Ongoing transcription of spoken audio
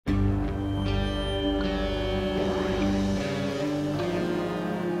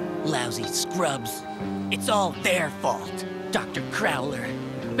Lousy scrubs. It's all their fault. Dr. Crowler,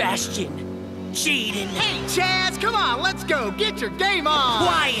 Bastion, Jaden. Hey, Chazz, come on, let's go. Get your game on.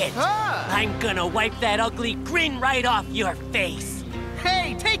 Quiet! I'm gonna wipe that ugly grin right off your face.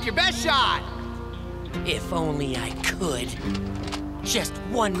 Hey, take your best shot. If only I could. Just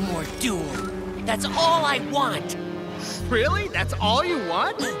one more duel. That's all I want. Really? That's all you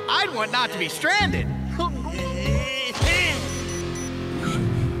want? I'd want not to be stranded.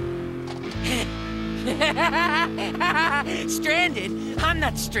 Stranded? I'm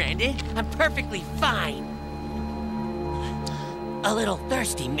not stranded. I'm perfectly fine. A little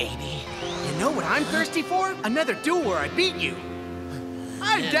thirsty, maybe. You know what I'm thirsty for? Another duel where I beat you.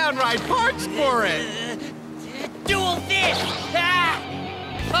 I'm downright parched for it. Duel this! Ah!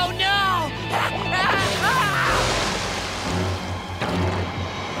 Oh no!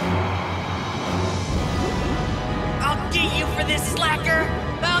 I'll get you for this, slacker!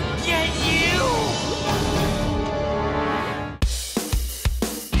 I'll get you!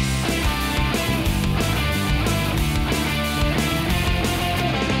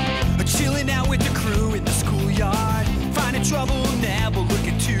 Chilling out with the crew in the schoolyard, finding trouble never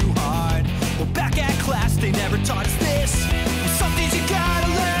looking too hard. Well, back at class they never taught us this. Some things you gotta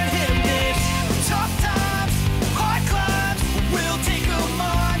learn, him this. Tough times, hard climbs, we'll take them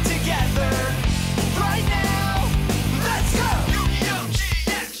on together. Right now, let's go! Yu-Gi-Oh!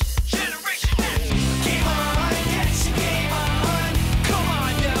 GX, Generation X. Game on, get your game on. Come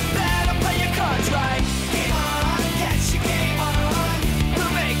on, you better play your cards right. Game on, get your game on.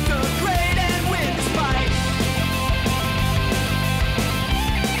 We'll make the grade and win this fight.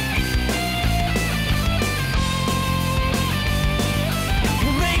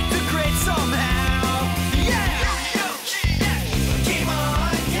 We'll make the grade somehow. Yeah! Yu-Gi-Oh! GX. Game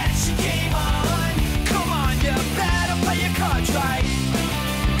on, get your game on. Come on, you better play your cards right.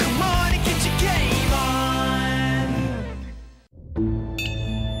 Come on and get your game on.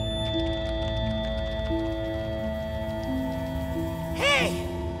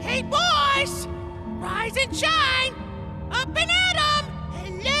 Hey, boys! Rise and shine! Up and at 'em!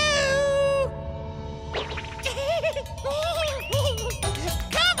 Hello!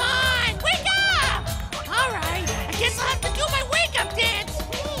 Come on! Wake up! All right, I guess I'll have to do my wake-up dance!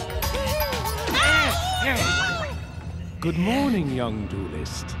 Good morning, young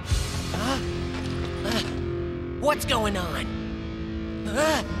duelist. What's going on?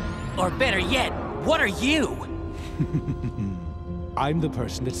 Or better yet, what are you? I'm the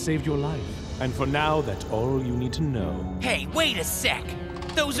person that saved your life. And for now, that's all you need to know. Hey, wait a sec!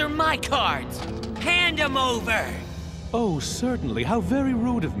 Those are my cards! Hand them over! Oh, certainly. How very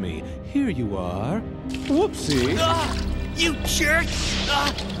rude of me. Here you are. Whoopsie. You jerk!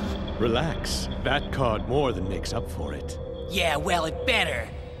 Relax. That card more than makes up for it. Yeah, well, it better.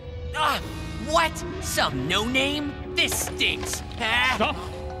 What? Some no-name? This stinks. Stop!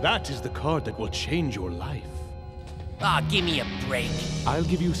 That is the card that will change your life. Give me a break. I'll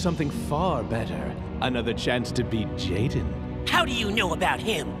give you something far better. Another chance to beat Jaden. How do you know about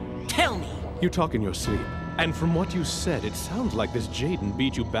him? Tell me. You talk in your sleep. And from what you said, it sounds like this Jaden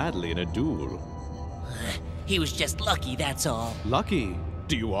beat you badly in a duel. He was just lucky, that's all. Lucky?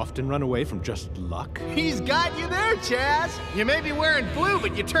 Do you often run away from just luck? He's got you there, Chazz. You may be wearing blue,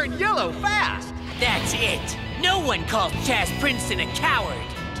 but you turn yellow fast. That's it. No one calls Chazz Princeton a coward.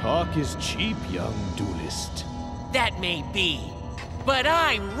 Talk is cheap, young duelist. That may be, but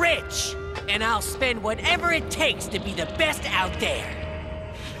I'm rich, and I'll spend whatever it takes to be the best out there.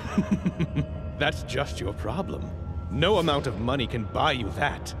 That's just your problem. No amount of money can buy you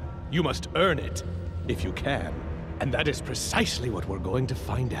that. You must earn it, if you can. And that is precisely what we're going to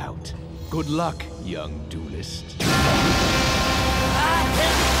find out. Good luck, young duelist.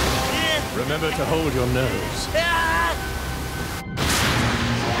 Remember to hold your nose.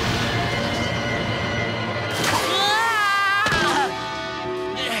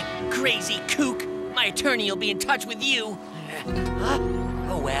 Crazy kook. My attorney will be in touch with you.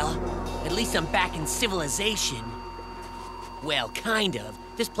 Oh well, at least I'm back in civilization. Well, kind of.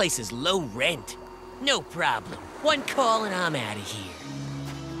 This place is low rent. No problem. One call and I'm out of here.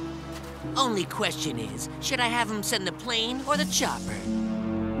 Only question is, should I have him send the plane or the chopper?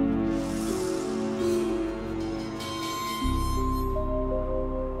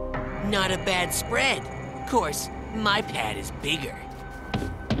 Not a bad spread. Of course, my pad is bigger.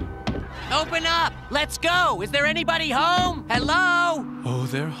 Open up! Let's go! Is there anybody home? Hello? Oh,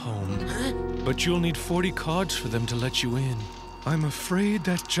 they're home. Huh? But you'll need 40 cards for them to let you in. I'm afraid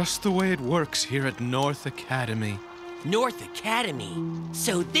that's just the way it works here at North Academy. North Academy?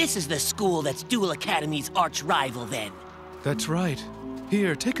 So this is the school that's Duel Academy's arch rival, then? That's right.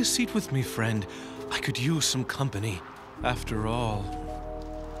 Here, take a seat with me, friend. I could use some company. After all,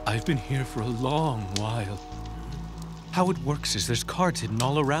 I've been here for a long while. How it works is there's cards hidden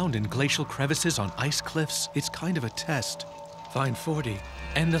all around in glacial crevices on ice cliffs. It's kind of a test. Find 40,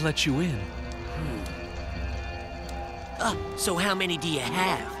 and they'll let you in. So how many do you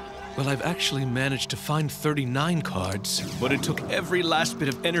have? Well, I've actually managed to find 39 cards, but it took every last bit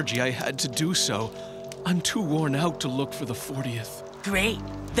of energy I had to do so. I'm too worn out to look for the 40th. Great.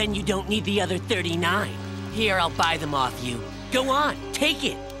 Then you don't need the other 39. Here, I'll buy them off you. Go on, take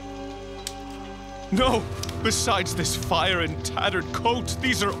it. No! Besides this fire and tattered coat,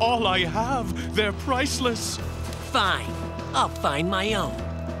 these are all I have. They're priceless. Fine. I'll find my own.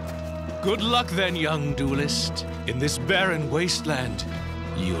 Good luck then, young duelist. In this barren wasteland,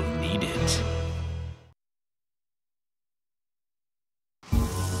 you'll need it.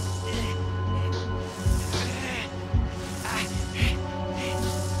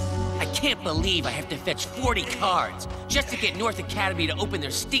 I can't believe I have to fetch 40 cards just to get North Academy to open their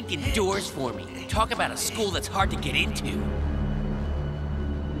stinking doors for me. Talk about a school that's hard to get into.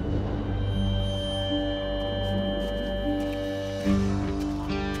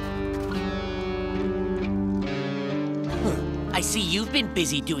 I see you've been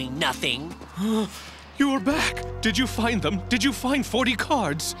busy doing nothing. You are back! Did you find them? Did you find 40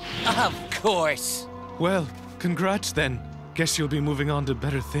 cards? Of course. Well, congrats then. Guess you'll be moving on to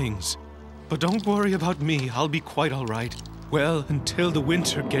better things. But don't worry about me, I'll be quite all right. Well, until the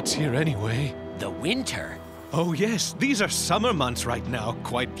winter gets here anyway. The winter? Oh yes, these are summer months right now.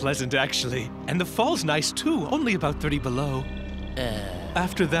 Quite pleasant, actually. And the fall's nice too, only about 30 below.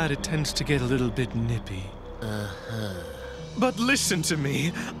 After that, it tends to get a little bit nippy. But listen to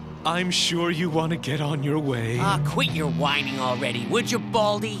me. I'm sure you want to get on your way. Quit your whining already, would you,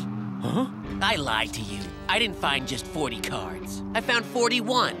 Baldy? Huh? I lied to you. I didn't find just 40 cards. I found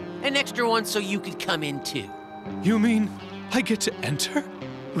 41. An extra one so you could come in too. You mean I get to enter?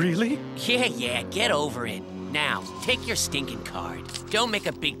 Really? Yeah, get over it. Now, take your stinking card. Don't make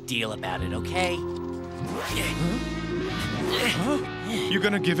a big deal about it, okay? Huh? You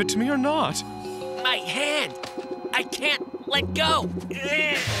gonna give it to me or not? My hand! I can't let go!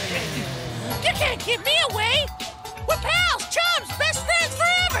 You can't give me away! We're pals, chums, best friends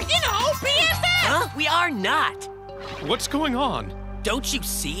forever, you know, BFF! Huh? We are not! What's going on? Don't you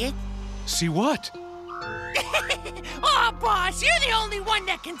see it? See what? Aw, boss, you're the only one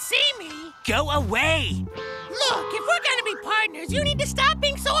that can see me! Go away! Look, if we're gonna be partners, you need to stop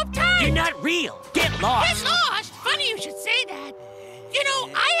being so uptight! You're not real! Get lost! Get lost? Funny you should say that. You know,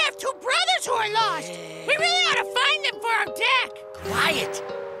 I have two brothers who are lost. We really ought to find them for our deck. Quiet!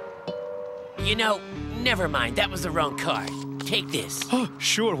 You know, never mind. That was the wrong card. Take this. Oh,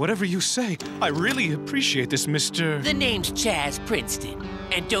 sure, whatever you say. I really appreciate this, Mr. The name's Chazz Princeton.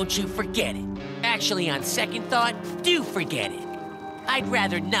 And don't you forget it. Actually, on second thought, do forget it. I'd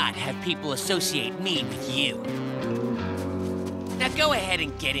rather not have people associate me with you. Now go ahead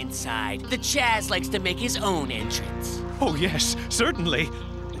and get inside. The Chazz likes to make his own entrance. Oh, yes, certainly.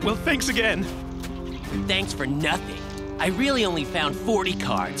 Well, thanks again. Thanks for nothing. I really only found 40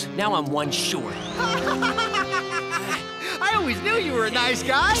 cards. Now I'm one short. I always knew you were a nice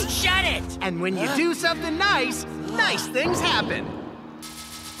guy. Shut it! And when you do something nice, nice things happen.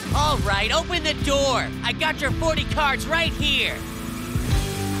 All right, open the door. I got your 40 cards right here.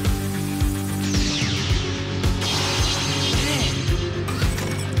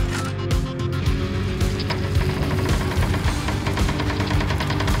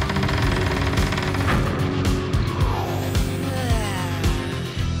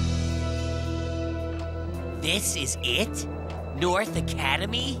 This is it? North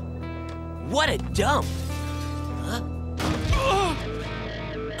Academy? What a dump! Huh?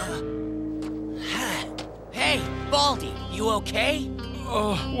 Hey, Baldy, you okay?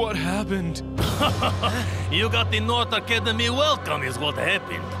 Oh, what happened? You got the North Academy welcome is what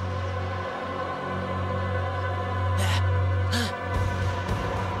happened.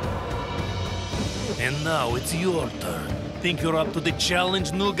 And now it's your turn. Think you're up to the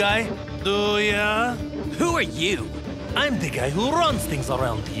challenge, new guy? Do ya? Who are you? I'm the guy who runs things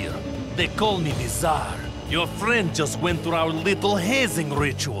around here. They call me Bizarre. Your friend just went through our little hazing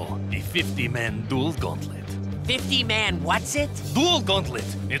ritual. The 50-man duel gauntlet. 50-man what's it? Duel gauntlet.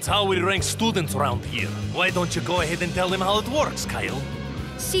 It's how we rank students around here. Why don't you go ahead and tell them how it works, Kyle?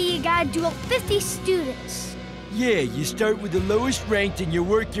 See, you gotta duel 50 students. Yeah, you start with the lowest ranked and you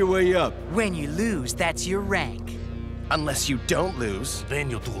work your way up. When you lose, that's your rank. Unless you don't lose. Then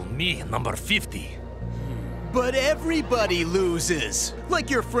you duel me, number 50. But everybody loses. Like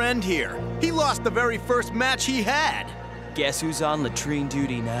your friend here. He lost the very first match he had. Guess who's on latrine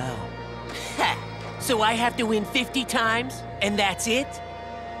duty now? Ha! So I have to win 50 times, and that's it?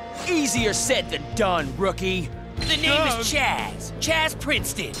 Easier said than done, rookie. The name is Chazz, Chazz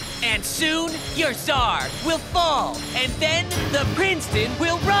Princeton. And soon, your czar will fall, and then the Princeton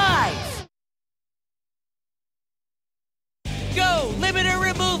will rise. Go, limiter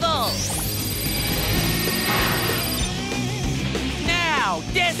removal! Now,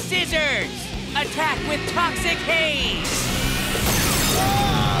 Death Scissors! Attack with Toxic Haze!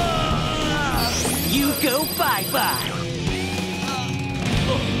 You go bye-bye!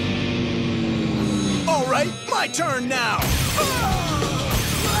 All right, my turn now.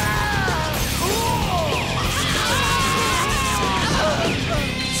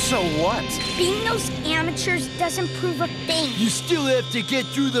 So what? Being those amateurs doesn't prove a thing. You still have to get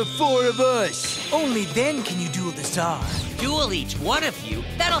through the 4 of us. Only then can you duel the Tsar. Duel each one of you?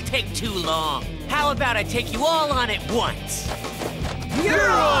 That'll take too long. How about I take you all on at once? You're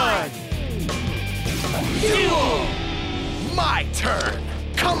on! Duel! My turn.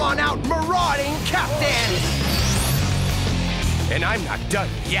 Come on out, marauding captain! And I'm not done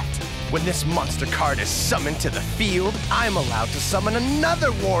yet. When this monster card is summoned to the field, I'm allowed to summon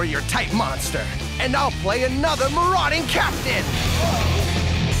another warrior-type monster. And I'll play another marauding captain!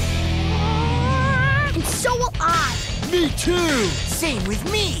 And so will I. Me too. Same with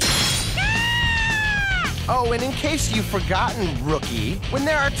me. Oh, and in case you've forgotten, rookie, when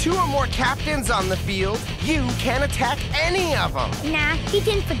there are 2 or more captains on the field, you can't attack any of them. Nah, he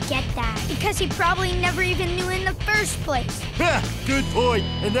didn't forget that, because he probably never even knew in the first place. Ha! Good point,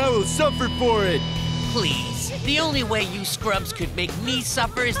 and I will suffer for it. Please, the only way you scrubs could make me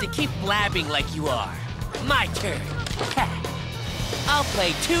suffer is to keep blabbing like you are. My turn. Ha. I'll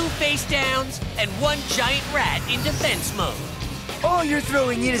play 2 face downs and 1 giant rat in defense mode. All you're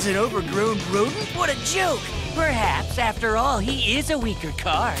throwing in is an overgrown rodent? What a joke! Perhaps, after all, he is a weaker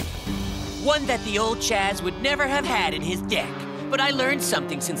card. One that the old Chazz would never have had in his deck. But I learned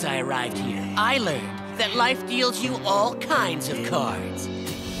something since I arrived here. I learned that life deals you all kinds of cards.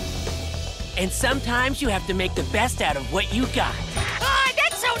 And sometimes you have to make the best out of what you got. Oh,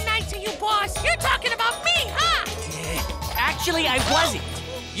 that's so nice of you, boss. You're talking about me, huh? Actually, I wasn't.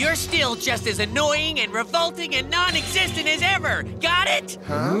 You're still just as annoying and revolting and non-existent as ever. Got it?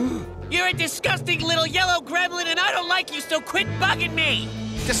 Huh? You're a disgusting little yellow gremlin and I don't like you, so quit bugging me.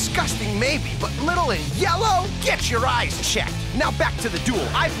 Disgusting maybe, but little and yellow? Get your eyes checked. Now back to the duel.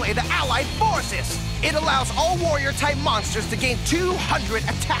 I play the Allied Forces. It allows all warrior-type monsters to gain 200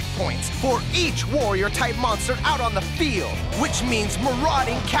 attack points for each warrior-type monster out on the field, which means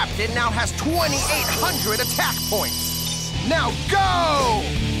Marauding Captain now has 2,800 attack points. Now go!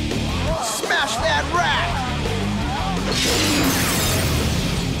 Smash that rat!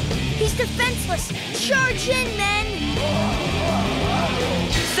 He's defenseless. Charge in, men!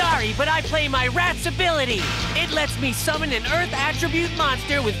 Sorry, but I play my rat's ability. It lets me summon an Earth attribute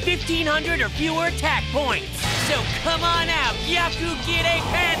monster with 1,500 or fewer attack points. So come on out, Yaku Gire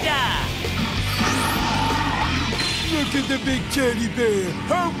Panda! Look at the big teddy bear.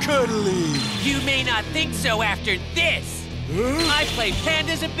 How cuddly. You may not think so after this. I play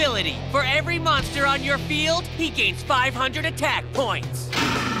Panda's ability. For every monster on your field, he gains 500 attack points.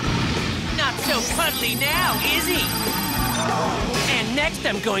 Not so cuddly now, is he? And next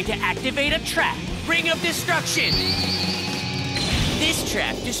I'm going to activate a trap. Ring of Destruction. This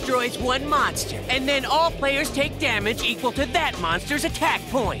trap destroys 1 monster, and then all players take damage equal to that monster's attack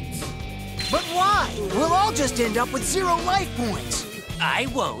points. But why? We'll all just end up with 0 life points. I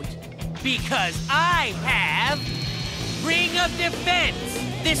won't, because I have Ring of Defense.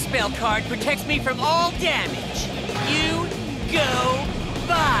 This spell card protects me from all damage. You go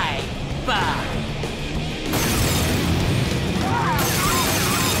bye-bye.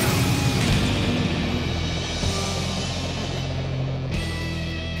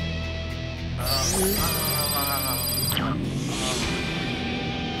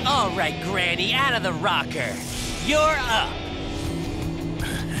 All right, Granny, out of the rocker. You're up.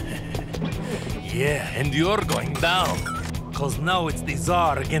 Yeah, and you're going down. Cause now it's the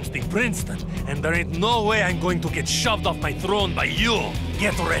Tsar against the Princeton, and there ain't no way I'm going to get shoved off my throne by you.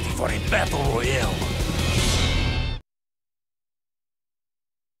 Get ready for a battle royale.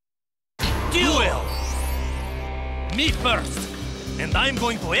 Duel! Me first. And I'm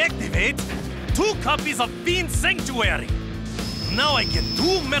going to activate 2 copies of Fiend Sanctuary. Now I get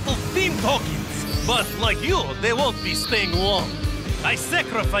 2 metal theme tokens. But like you, they won't be staying long. I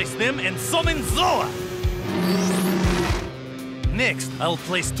sacrifice them and summon Zoa. Next, I'll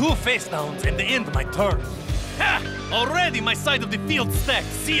place 2 face downs and end my turn. Ha! Already my side of the field stacked.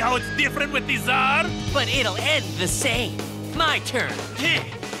 See how it's different with the Czar? But it'll end the same. My turn.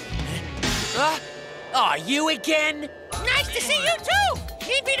 Aw, you again? Nice to see you too!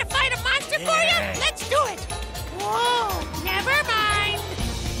 Need me to fight a monster for you? Let's do it! Whoa, never mind.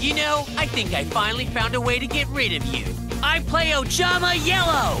 You know, I think I finally found a way to get rid of you. I play Ojama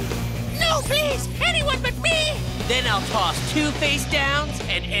Yellow! No, please! Anyone but me! Then I'll toss 2 face downs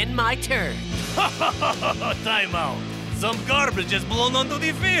and end my turn. Time out. Some garbage has blown onto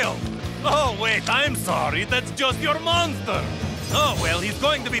the field. Oh, wait, I'm sorry. That's just your monster. Oh, well, he's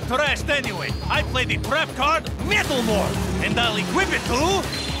going to be trashed anyway. I play the trap card, Metal Morph, and I'll equip it to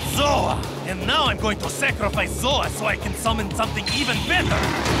Zoa. And now I'm going to sacrifice Zoa so I can summon something even better.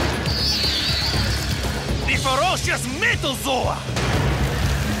 The ferocious Metal Zoa!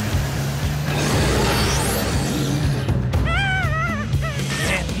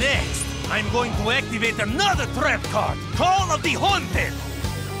 And next, I'm going to activate another trap card, Call of the Haunted.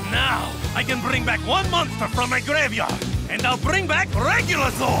 Now, I can bring back one monster from my graveyard, and I'll bring back regular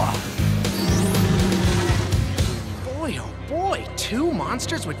Zoa. Boy, oh boy, 2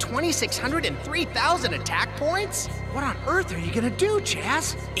 monsters with 2,600 and 3,000 attack points? What on earth are you gonna do,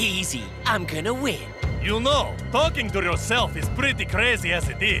 Chazz? Easy, I'm gonna win. You know, talking to yourself is pretty crazy as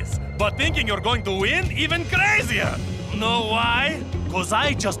it is, but thinking you're going to win, even crazier. Know why? Cause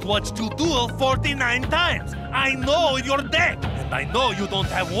I just watched you duel 49 times. I know your deck, and I know you don't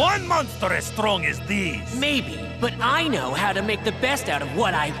have one monster as strong as these. Maybe, but I know how to make the best out of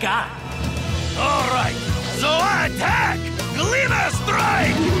what I've got. All right, so attack! Glimmer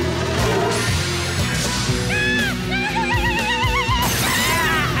Strike!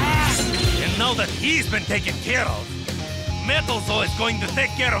 And now that he's been taken care of, Metal Zoa is going to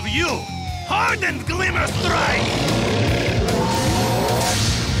take care of you. Hardened Glimmer Strike!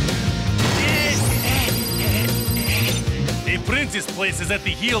 The prince's place is at the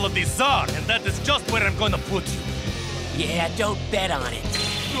heel of the Tsar, and that is just where I'm going to put you. Yeah, don't bet on it.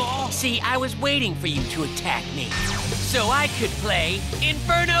 See, I was waiting for you to attack me, so I could play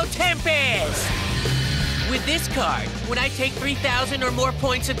Inferno Tempest! With this card, when I take 3,000 or more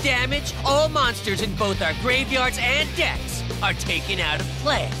points of damage, all monsters in both our graveyards and decks are taken out of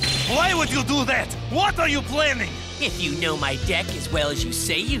play. Why would you do that? What are you planning? If you know my deck as well as you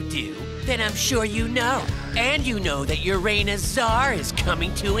say you do, then I'm sure you know. And you know that your reign as Tsar is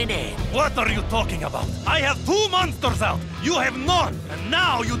coming to an end. What are you talking about? I have 2 monsters out. You have none. And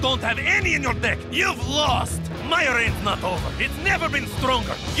now you don't have any in your deck. You've lost. My reign's not over. It's never been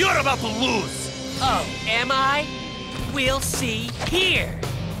stronger. You're about to lose. Oh, am I? We'll see here.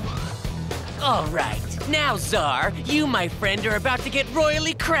 All right. Now, Tsar, you, my friend, are about to get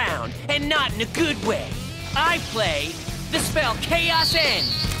royally crowned, and not in a good way. I play the spell Chaos End.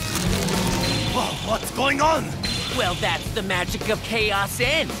 Whoa, what's going on? Well, that's the magic of Chaos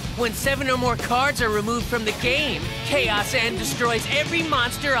End. When 7 or more cards are removed from the game, Chaos End destroys every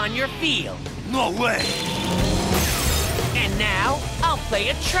monster on your field. No way! And now, I'll play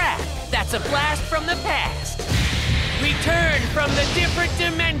a trap. That's a blast from the past. Return from the different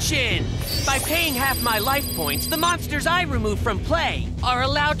dimension. By paying half my life points, the monsters I remove from play are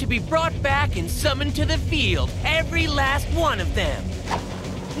allowed to be brought back and summoned to the field. Every last one of them.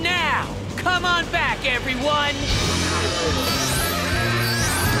 Now, come on back, everyone!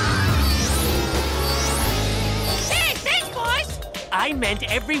 Hey, thanks, boys! I meant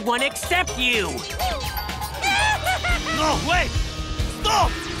everyone except you! No, wait!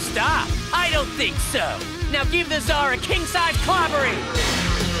 Stop! Stop! I don't think so! Now give the Tsar a king-size clobbering!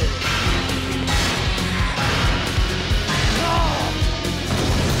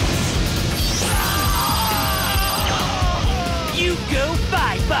 You go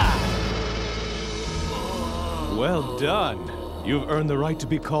bye-bye! Well done. You've earned the right to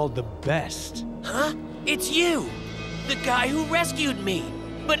be called the best. Huh? It's you! The guy who rescued me!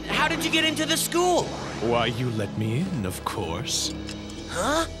 But how did you get into the school? Why, you let me in, of course.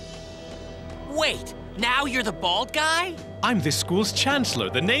 Huh? Wait, now you're the bald guy? I'm this school's chancellor.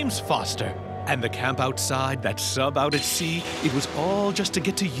 The name's Foster. And the camp outside, that sub out at sea, it was all just to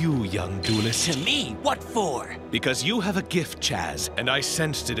get to you, young duelist. To me? What for? Because you have a gift, Chazz, and I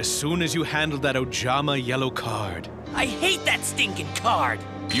sensed it as soon as you handled that Ojama yellow card. I hate that stinking card!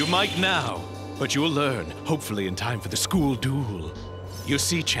 You might now, but you'll learn, hopefully in time for the school duel. You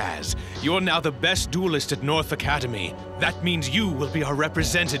see, Chazz, you're now the best duelist at North Academy. That means you will be our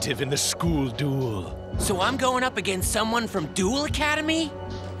representative in the school duel. So I'm going up against someone from Duel Academy?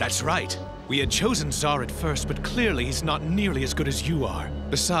 That's right. We had chosen Tsar at first, but clearly he's not nearly as good as you are.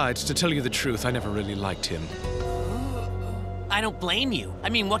 Besides, to tell you the truth, I never really liked him. I don't blame you. I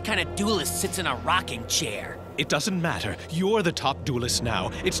mean, what kind of duelist sits in a rocking chair? It doesn't matter. You're the top duelist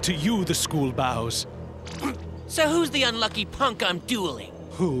now. It's to you the school bows. So who's the unlucky punk I'm dueling?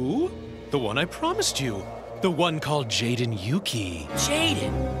 Who? The one I promised you. The one called Jaden Yuki.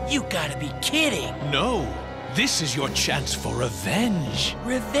 Jaden? You gotta be kidding. No. This is your chance for revenge.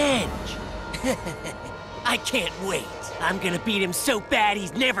 Revenge? I can't wait. I'm gonna beat him so bad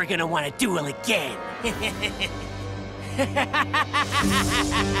he's never gonna want to duel again.